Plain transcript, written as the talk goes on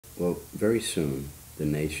Well, very soon the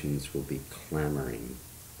nations will be clamoring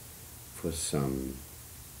for some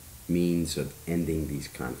means of ending these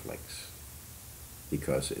conflicts.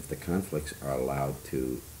 Because if the conflicts are allowed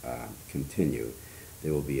to continue,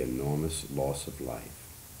 there will be enormous loss of life.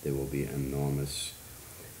 There will be enormous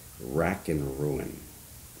rack and ruin.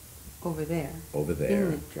 Over there. Over there.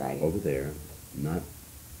 In the dragon. Over there. Not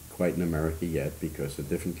quite in America yet, because a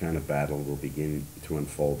different kind of battle will begin to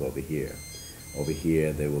unfold over here. Over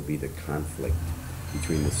here, there will be the conflict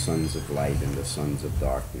between the sons of light and the sons of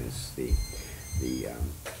darkness. The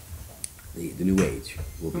new age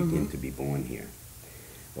will begin to be born here.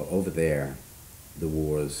 Well, over there, the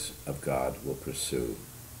wars of God will pursue.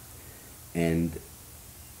 And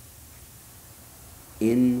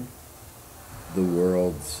in the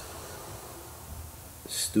world's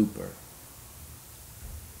stupor,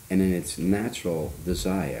 and in its natural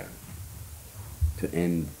desire to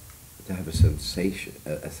end, to have a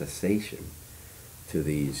cessation to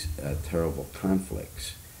these terrible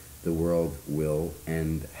conflicts, the world will,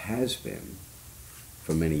 and has been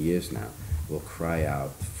for many years now, will cry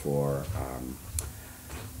out for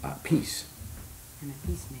peace. And a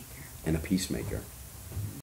peacemaker. And a peacemaker.